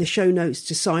 Link in the show notes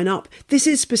to sign up. This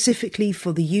is specifically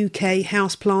for the UK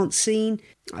houseplant scene.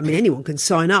 I mean, anyone can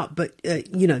sign up, but,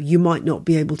 you might not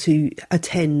be able to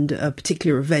attend a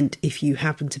particular event if you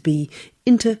happen to be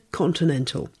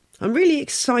intercontinental. I'm really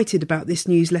excited about this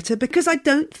newsletter because I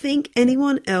don't think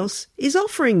anyone else is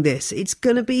offering this. It's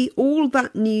going to be all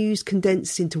that news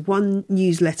condensed into one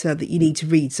newsletter that you need to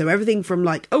read. So everything from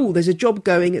there's a job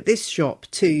going at this shop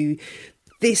to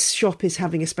this shop is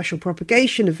having a special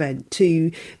propagation event,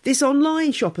 to this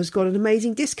online shop has got an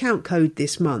amazing discount code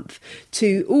this month,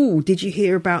 to, oh, did you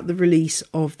hear about the release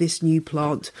of this new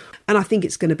plant? And I think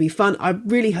it's going to be fun. I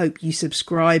really hope you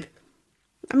subscribe.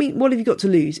 I mean, what have you got to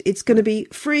lose? It's going to be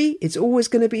free. It's always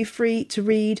going to be free to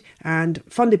read and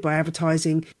funded by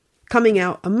advertising, coming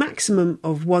out a maximum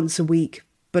of once a week.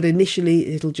 But initially,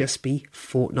 it'll just be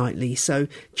fortnightly. So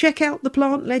check out the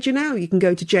Plant Ledger now. You can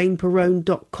go to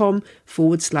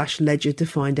janeperrone.com/ledger to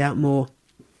find out more.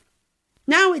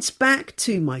 Now it's back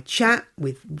to my chat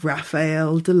with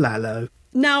Raphael DeLallo.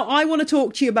 Now, I want to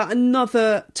talk to you about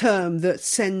another term that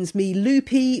sends me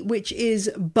loopy, which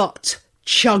is butt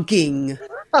chugging.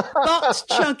 Butt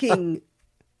chugging.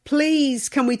 Please,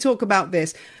 can we talk about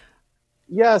this?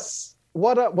 Yes.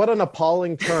 What an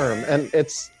appalling term. And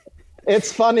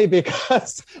it's funny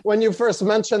because when you first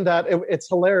mentioned that, it's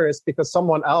hilarious because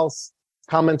someone else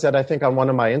commented, I think, on one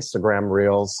of my Instagram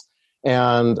reels.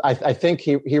 And I think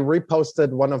he reposted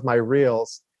one of my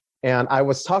reels. And I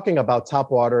was talking about top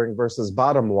watering versus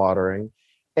bottom watering.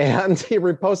 And he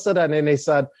reposted it and he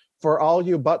said, for all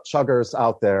you butt chuggers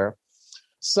out there.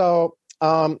 So,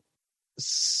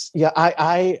 yeah,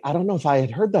 I don't know if I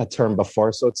had heard that term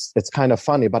before. So it's kind of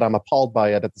funny, but I'm appalled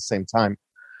by it at the same time.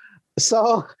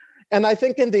 So... And I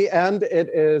think in the end,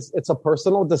 it's a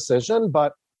personal decision.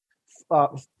 But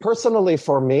personally,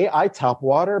 for me, I top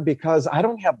water because I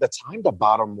don't have the time to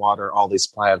bottom water all these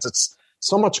plants. It's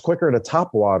so much quicker to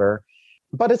top water.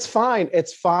 But it's fine.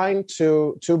 It's fine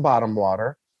to bottom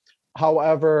water.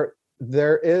 However,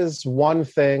 there is one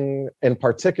thing in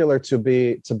particular to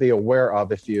be aware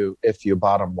of if you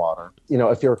bottom water. You know,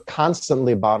 if you're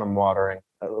constantly bottom watering,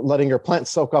 letting your plant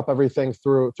soak up everything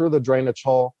through the drainage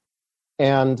hole,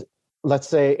 and let's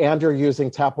say, and you're using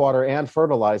tap water and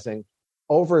fertilizing,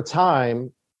 over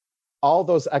time, all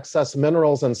those excess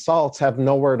minerals and salts have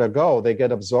nowhere to go. They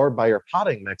get absorbed by your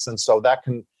potting mix. And so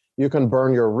you can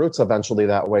burn your roots eventually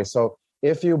that way. So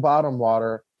if you bottom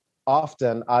water,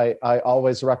 often I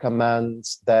always recommend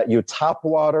that you top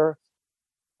water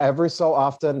every so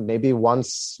often, maybe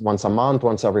once a month,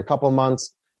 once every couple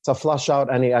months, to flush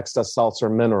out any excess salts or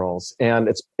minerals. And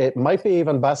it might be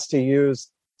even best to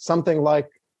use something like,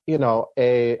 you know,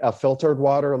 a filtered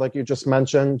water, like you just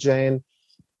mentioned, Jane,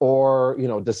 or, you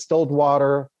know, distilled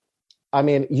water. I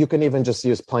mean, you can even just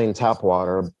use plain tap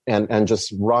water and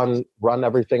just run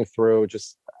everything through,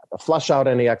 just flush out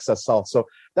any excess salt. So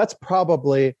that's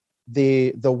probably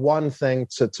the one thing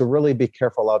to really be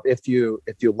careful of if you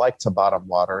like to bottom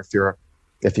water, if you're a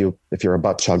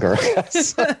butt chugger.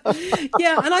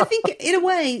 Yeah, and I think in a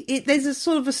way there's a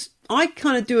sort of I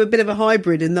kind of do a bit of a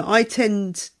hybrid in that I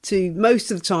tend to, most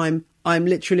of the time, I'm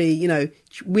literally, you know,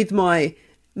 with my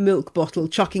milk bottle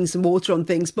chucking some water on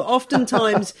things. But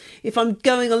oftentimes, if I'm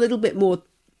going a little bit more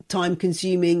time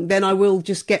consuming, then I will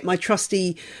just get my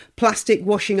trusty plastic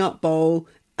washing up bowl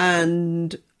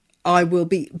and I will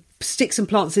stick some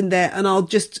plants in there and I'll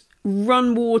just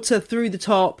run water through the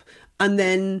top and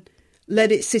then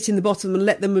let it sit in the bottom and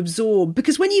let them absorb.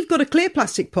 Because when you've got a clear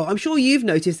plastic pot, I'm sure you've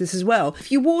noticed this as well,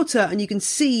 if you water and you can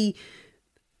see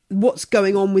what's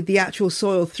going on with the actual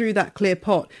soil through that clear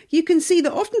pot, you can see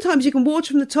that oftentimes you can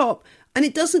water from the top and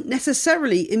it doesn't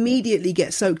necessarily immediately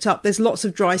get soaked up. There's lots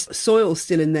of dry soil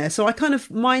still in there. So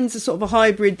mine's a sort of a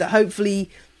hybrid that hopefully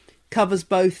covers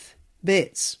both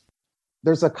bits.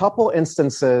 There's a couple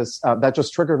instances that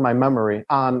just triggered my memory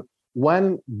on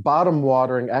when bottom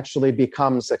watering actually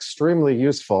becomes extremely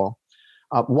useful.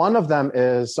 One of them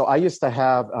is, so I used to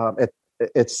have,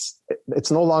 it's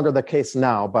no longer the case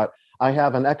now, but I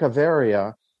have an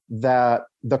Echeveria that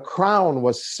the crown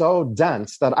was so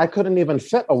dense that I couldn't even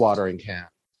fit a watering can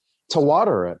to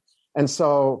water it. And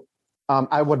so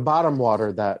I would bottom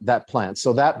water that plant.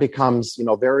 So that becomes, you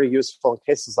know, very useful in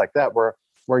cases like that where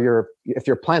if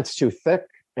your plant's too thick,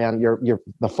 and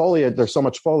the foliage, there's so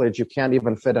much foliage you can't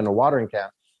even fit in a watering can.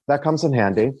 That comes in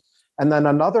handy. And then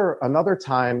another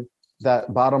time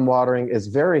that bottom watering is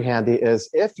very handy is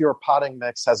if your potting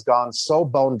mix has gone so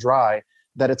bone dry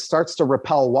that it starts to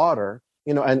repel water,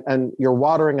 you know, and you're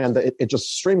watering and it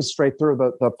just streams straight through.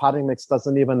 The potting mix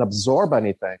doesn't even absorb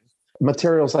anything.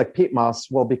 Materials like peat moss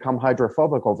will become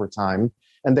hydrophobic over time,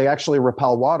 and they actually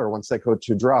repel water once they go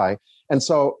too dry. And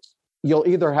so you'll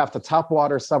either have to top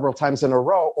water several times in a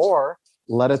row or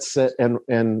let it sit in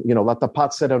let the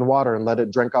pot sit in water and let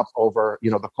it drink up over, you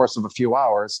know, the course of a few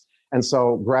hours. And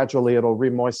so gradually it'll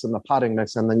re-moisten the potting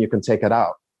mix and then you can take it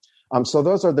out. So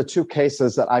those are the two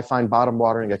cases that I find bottom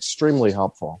watering extremely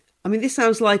helpful. I mean, this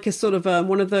sounds like a sort of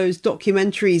one of those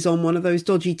documentaries on one of those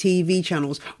dodgy TV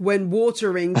channels when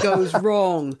watering goes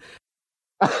wrong.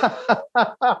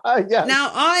 Yes.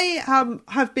 Now, I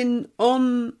have been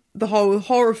on the whole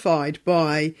horrified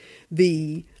by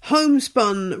the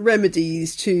homespun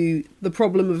remedies to the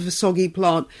problem of a soggy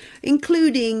plant,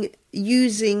 including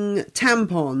using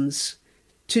tampons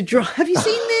to dry. Have you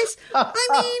seen this?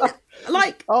 I mean,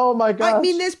 like, oh my gosh. I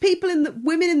mean, there's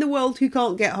women in the world who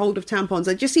can't get hold of tampons.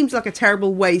 It just seems like a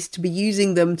terrible waste to be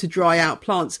using them to dry out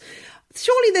plants.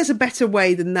 Surely there's a better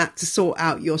way than that to sort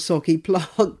out your soggy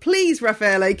plant. Please,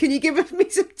 Raffaele, can you give me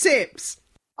some tips?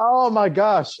 Oh my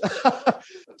gosh.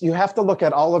 You have to look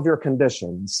at all of your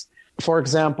conditions. For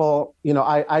example,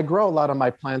 I grow a lot of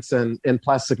my plants in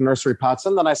plastic nursery pots,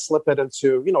 and then I slip it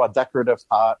into, a decorative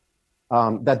pot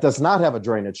that does not have a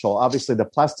drainage hole. Obviously, the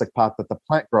plastic pot that the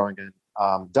plant growing in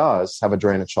does have a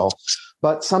drainage hole.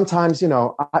 But sometimes,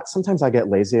 sometimes I get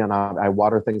lazy and I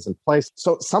water things in place.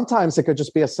 So sometimes it could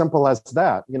just be as simple as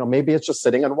that. Maybe it's just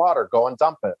sitting in water. Go and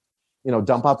dump it.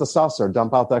 Dump out the saucer,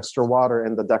 dump out the extra water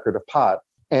in the decorative pot.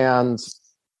 And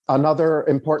another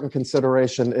important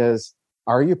consideration is,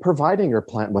 are you providing your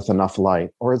plant with enough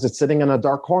light, or is it sitting in a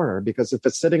dark corner? Because if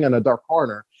it's sitting in a dark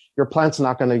corner, your plant's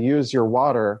not going to use your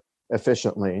water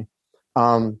efficiently.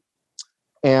 And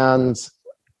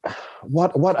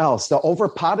what else? The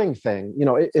overpotting thing.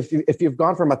 If you've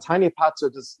gone from a tiny pot to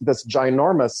this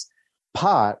ginormous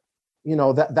pot,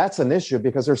 that's an issue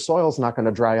because your soil's not going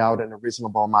to dry out in a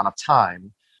reasonable amount of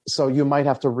time. So you might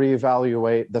have to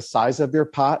reevaluate the size of your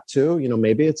pot too.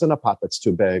 Maybe it's in a pot that's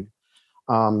too big.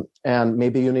 And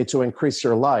maybe you need to increase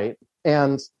your light.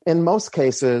 And in most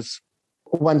cases,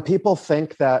 when people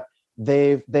think that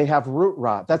they have root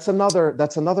rot, that's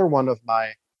another one of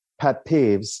my pet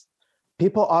peeves.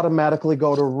 People automatically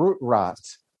go to root rot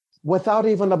without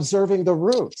even observing the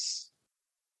roots.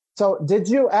 So did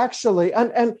you actually,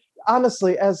 and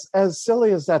honestly, as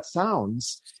silly as that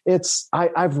sounds,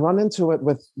 I've run into it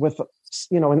with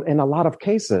in a lot of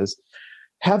cases.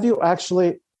 Have you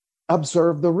actually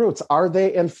observed the roots? Are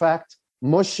they in fact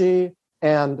mushy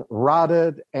and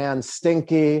rotted and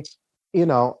stinky?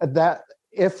 That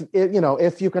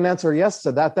if you can answer yes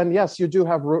to that, then yes, you do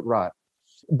have root rot.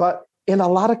 But in a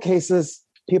lot of cases,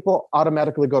 people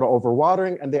automatically go to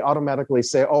overwatering and they automatically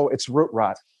say, oh, it's root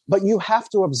rot. But you have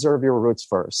to observe your roots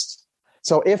first.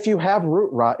 So if you have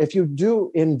root rot, if you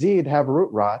do indeed have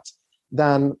root rot,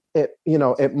 then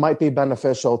it might be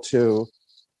beneficial to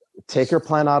take your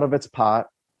plant out of its pot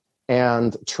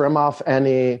and trim off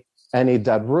any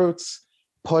dead roots.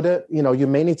 Put it, you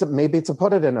may need to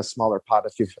put it in a smaller pot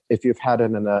if you've had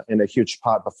it in a huge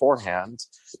pot beforehand.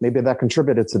 Maybe that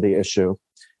contributed to the issue.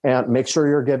 And make sure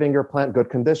you're giving your plant good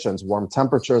conditions, warm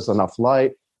temperatures, enough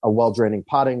light, a well-draining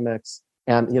potting mix.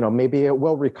 And, maybe it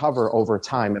will recover over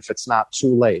time if it's not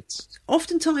too late.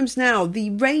 Oftentimes now,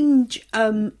 the range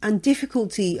and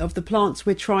difficulty of the plants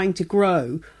we're trying to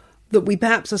grow that we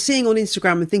perhaps are seeing on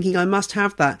Instagram and thinking, I must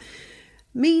have that,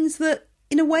 means that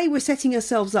in a way we're setting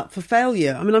ourselves up for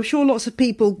failure. I mean, I'm sure lots of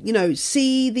people,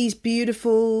 see these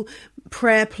beautiful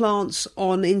prayer plants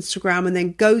on Instagram and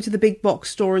then go to the big box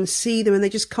store and see them and they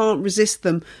just can't resist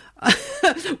them.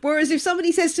 Whereas if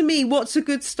somebody says to me, what's a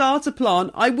good starter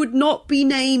plant? I would not be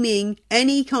naming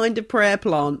any kind of prayer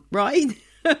plant, right?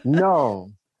 No,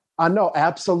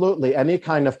 absolutely. Any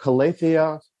kind of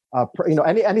calathea,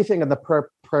 anything in the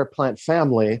prayer plant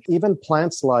family, even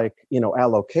plants like,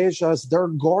 alocasias, they're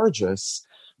gorgeous.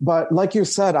 But like you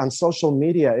said, on social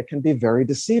media, it can be very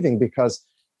deceiving because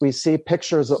we see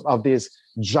pictures of these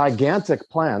gigantic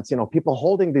plants, people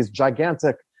holding these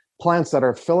gigantic plants that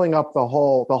are filling up the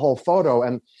whole photo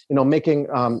and, making,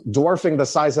 dwarfing the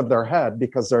size of their head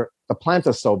because the plant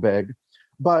is so big.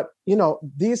 But,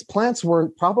 these plants were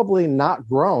probably not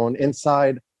grown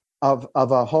inside of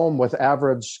a home with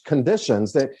average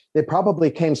conditions. They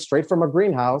probably came straight from a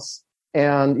greenhouse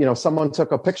and, someone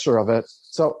took a picture of it.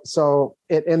 So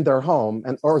it in their home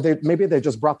or maybe they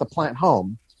just brought the plant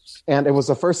home and it was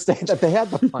the first day that they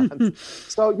had the plant.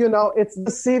 So, it's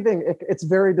deceiving. It's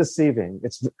very deceiving.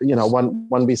 It's,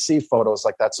 when we see photos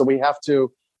like that. So we have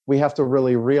to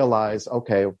really realize,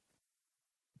 okay,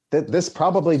 this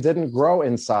probably didn't grow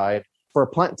inside. For a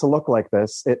plant to look like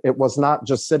this, it was not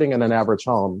just sitting in an average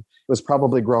home. It was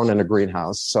probably grown in a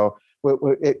greenhouse. So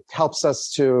it helps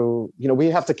us to, we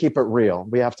have to keep it real.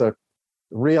 We have to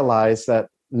realize that,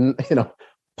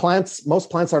 most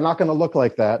plants are not going to look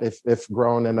like that if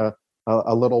grown in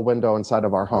a little window inside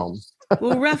of our home.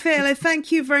 Well, Raffaele,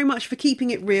 thank you very much for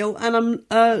keeping it real. And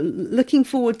I'm looking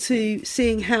forward to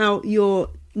seeing how your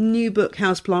new book,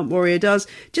 Houseplant Warrior, does.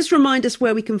 Just remind us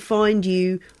where we can find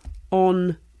you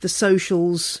on the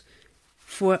socials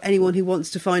for anyone who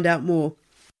wants to find out more.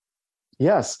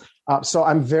 Yes. So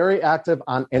I'm very active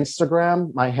on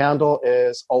Instagram. My handle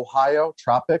is Ohio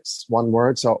Tropics, one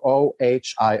word. So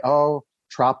OHIO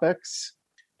Tropics.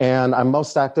 And I'm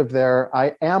most active there.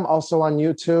 I am also on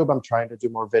YouTube. I'm trying to do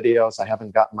more videos. I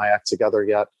haven't gotten my act together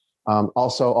yet.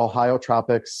 Also Ohio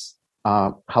Tropics,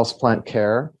 Houseplant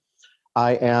Care.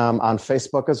 I am on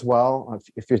Facebook as well.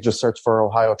 If you just search for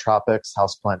Ohio Tropics,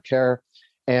 Houseplant Care.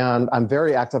 And I'm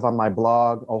very active on my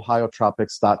blog,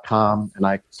 ohiotropics.com. And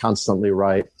I constantly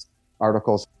write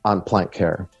articles on plant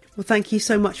care. Well, thank you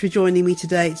so much for joining me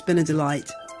today. It's been a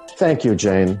delight. Thank you,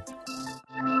 Jane.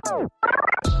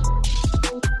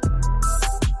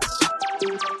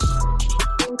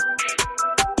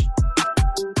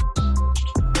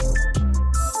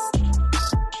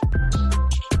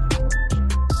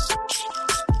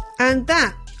 And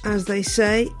that, as they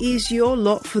say, is your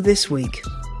lot for this week.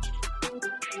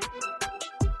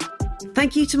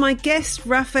 Thank you to my guest,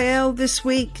 Raphael, this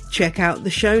week. Check out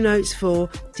the show notes for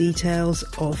details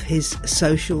of his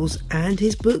socials and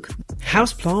his book,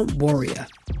 Houseplant Warrior.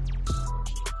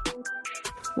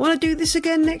 Want to do this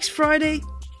again next Friday?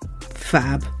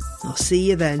 Fab. I'll see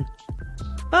you then.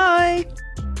 Bye.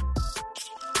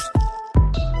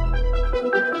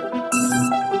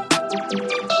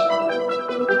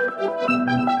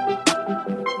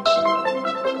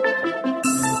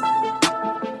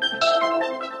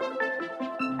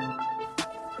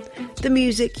 The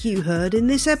music you heard in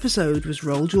this episode was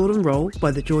Roll Jordan Roll by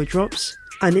the Joy Drops,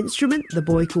 An Instrument, The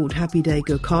Boy Called Happy Day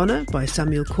Gokana by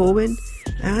Samuel Corwin,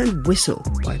 and Whistle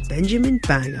by Benjamin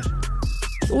Banger.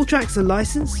 All tracks are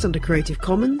licensed under Creative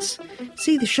Commons.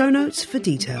 See the show notes for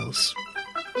details.